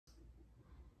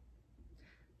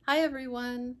Hi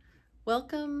everyone,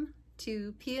 welcome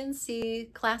to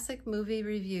PNC Classic Movie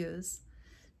Reviews.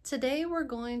 Today we're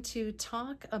going to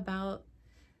talk about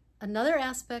another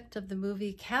aspect of the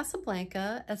movie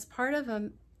Casablanca as part of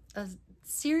a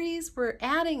series we're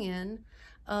adding in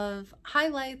of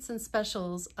highlights and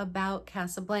specials about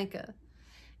Casablanca.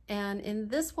 And in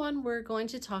this one, we're going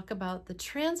to talk about the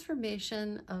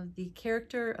transformation of the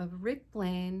character of Rick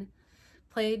Blain,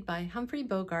 played by Humphrey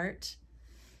Bogart,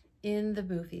 in the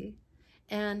movie,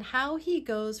 and how he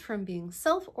goes from being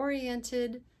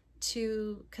self-oriented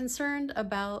to concerned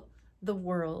about the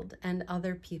world and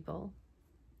other people.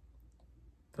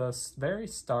 The very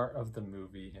start of the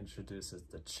movie introduces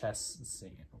the chess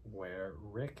scene where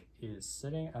Rick is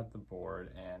sitting at the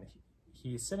board and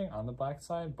he's sitting on the black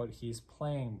side, but he's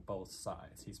playing both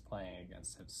sides. He's playing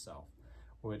against himself,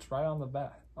 which right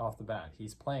off the bat,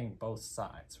 he's playing both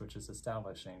sides, which is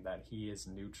establishing that he is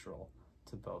neutral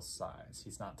to both sides.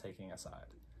 He's not taking a side,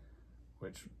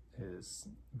 which is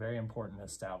very important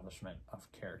establishment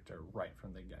of character right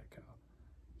from the get-go.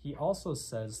 He also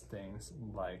says things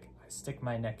like, I stick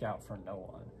my neck out for no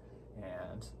one.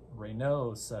 And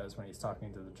Renault says when he's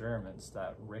talking to the Germans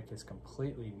that Rick is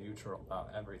completely neutral about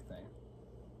everything,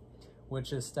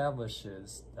 which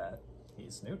establishes that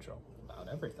he's neutral about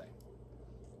everything.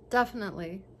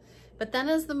 Definitely. But then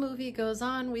as the movie goes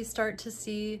on, we start to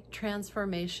see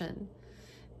transformation.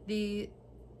 The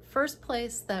first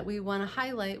place that we want to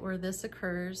highlight where this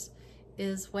occurs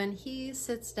is when he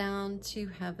sits down to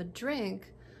have a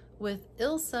drink with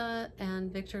Ilsa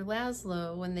and Victor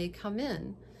Laszlo when they come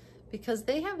in, because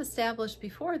they have established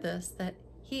before this that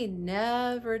he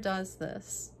never does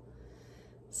this.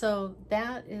 So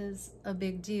that is a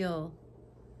big deal,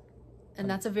 and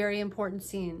that's a very important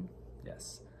scene.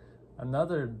 Yes.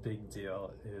 Another big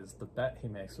deal is the bet he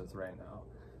makes with Renault.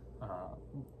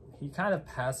 He kind of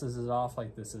passes it off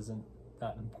like this isn't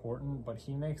that important, but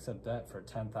he makes a bet for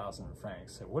 10,000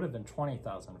 francs. It would have been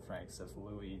 20,000 francs if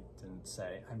Louis didn't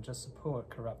say, I'm just a poor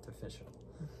corrupt official.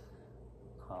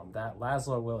 That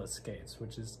Laszlo will escapes,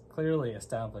 which is clearly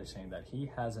establishing that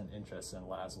he has an interest in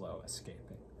Laszlo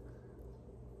escaping.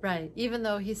 Right, even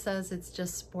though he says it's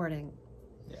just sporting.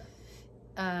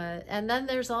 Yeah. And then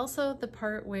there's also the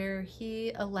part where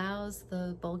he allows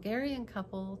the Bulgarian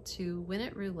couple to win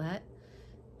at roulette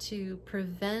to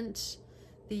prevent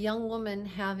the young woman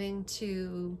having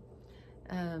to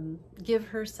give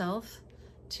herself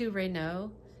to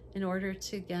Renault in order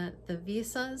to get the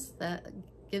visas. That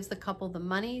gives the couple the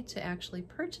money to actually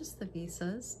purchase the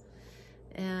visas.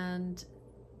 And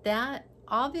that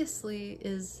obviously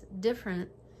is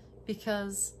different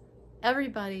because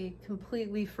everybody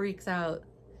completely freaks out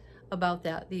about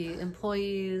that. The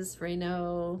employees,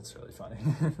 Renault. It's really funny.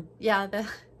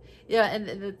 Yeah, and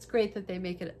it's great that they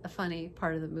make it a funny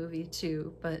part of the movie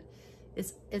too, but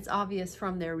it's obvious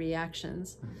from their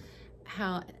reactions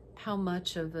how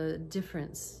much of a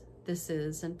difference this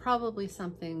is, and probably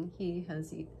something he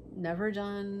has never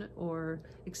done or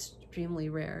extremely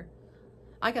rare.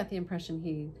 I got the impression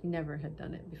he never had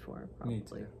done it before, probably. Me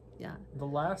too. Yeah. The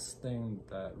last thing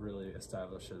that really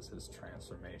establishes his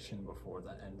transformation before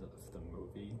the end of the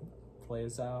movie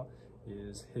plays out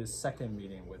is his second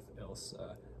meeting with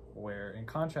Ilsa, where in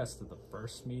contrast to the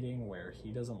first meeting where he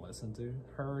doesn't listen to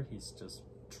her, he's just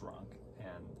drunk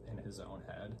and in his own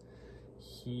head.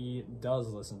 He does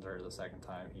listen to her the second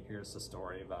time. He hears the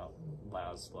story about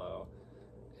Laszlo,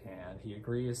 and he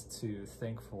agrees to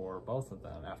think for both of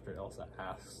them after Ilsa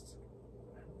asks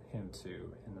him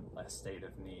to in a state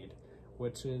of need,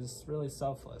 which is really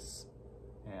selfless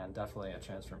and definitely a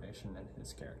transformation in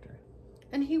his character.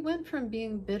 And he went from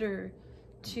being bitter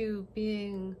to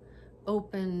being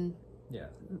open,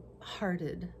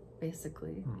 hearted,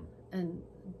 basically, and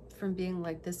from being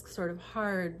like this sort of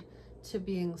hard to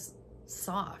being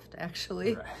soft,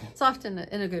 actually. Right. Soft in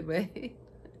a good way.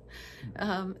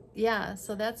 Yeah,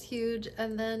 so that's huge.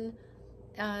 And then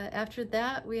after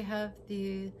that, we have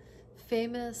the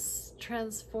famous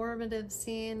transformative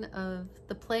scene of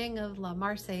the playing of La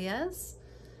Marseillaise,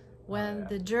 when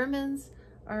the Germans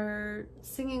are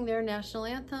singing their national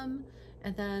anthem,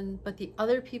 and then but the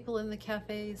other people in the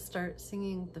cafe start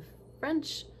singing the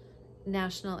French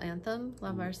national anthem,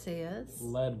 La Marseillaise,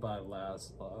 led by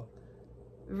Laszlo.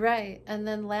 Right, and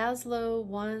then Laszlo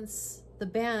wants the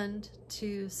band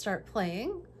to start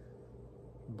playing,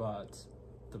 but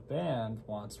the band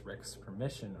wants Rick's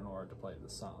permission in order to play the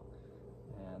song.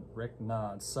 And Rick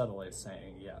nods subtly,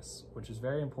 saying yes, which is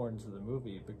very important to the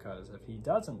movie, because if he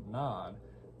doesn't nod,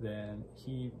 then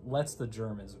he lets the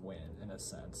Germans win, in a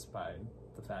sense, by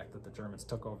the fact that the Germans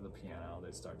took over the piano,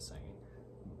 they start singing.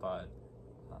 But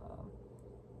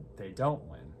they don't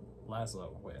win,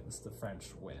 Laszlo wins, the French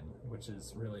win, which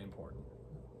is really important.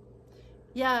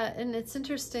 Yeah, and it's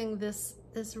interesting, this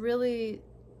really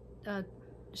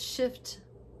shift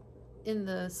in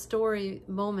the story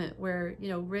moment where, you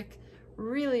know, Rick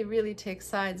really takes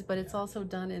sides, but it's also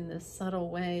done in this subtle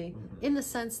way, in the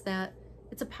sense that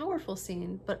it's a powerful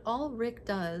scene, but all Rick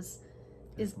does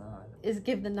is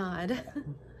give the nod.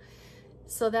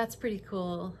 So that's pretty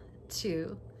cool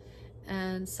too.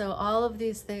 And so all of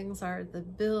these things are the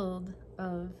build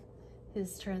of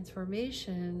his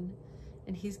transformation,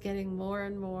 and he's getting more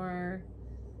and more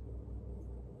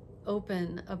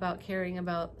open about caring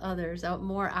about others,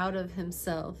 more out of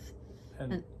himself.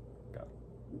 And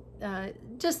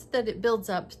just that it builds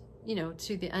up, you know,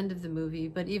 to the end of the movie.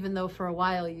 But even though for a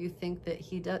while you think that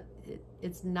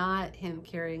it's not him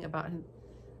caring about him.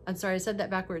 I'm sorry, I said that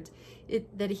backwards.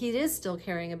 That he is still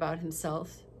caring about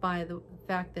himself by the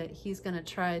fact that he's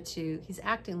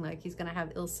acting like he's going to have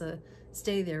Ilsa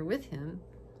stay there with him.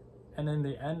 And in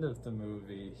the end of the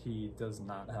movie, he does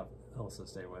not have Ilsa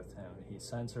stay with him. He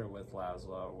sends her with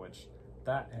Laszlo, which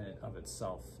that in and of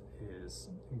itself is,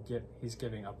 he's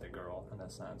giving up the girl in a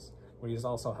sense, but he's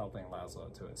also helping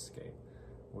Laszlo to escape,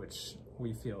 which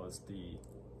we feel is the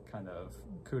kind of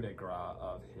coup de grace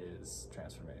of his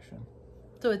transformation.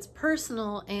 So it's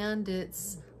personal and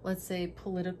it's, let's say,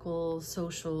 political,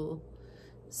 social,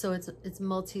 so it's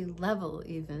multi-level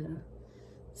even.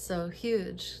 So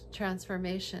huge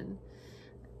transformation.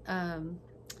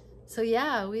 So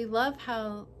yeah, we love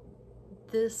how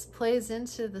this plays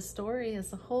into the story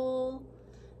as a whole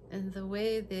and the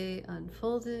way they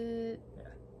unfold it.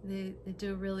 They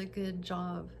do a really good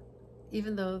job,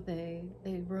 even though they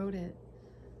wrote it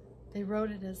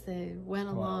as they went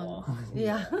along.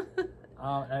 Yeah.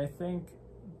 I think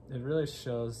it really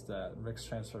shows that Rick's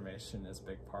transformation is a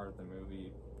big part of the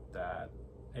movie, that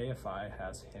AFI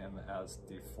has him as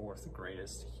the 4th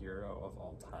greatest hero of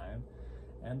all time,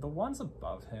 and the ones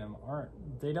above him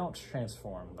they don't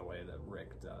transform the way that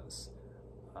Rick does.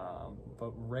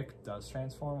 But Rick does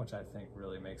transform, which I think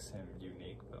really makes him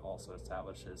unique, but also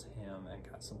establishes him and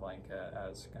Casablanca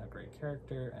as a great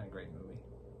character and a great movie.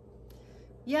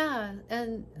 Yeah,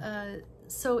 and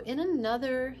so in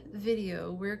another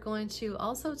video, we're going to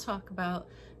also talk about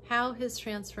how his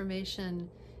transformation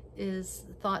is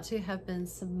thought to have been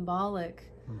symbolic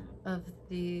of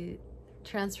the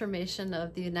transformation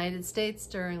of the United States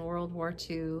during World War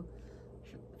II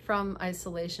from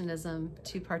isolationism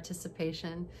to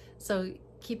participation. So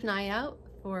keep an eye out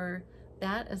for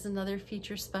that as another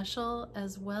feature special,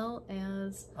 as well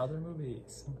as other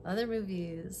movies.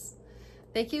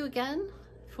 Thank you again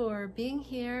for being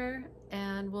here,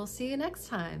 and we'll see you next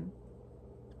time.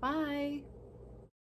 Bye.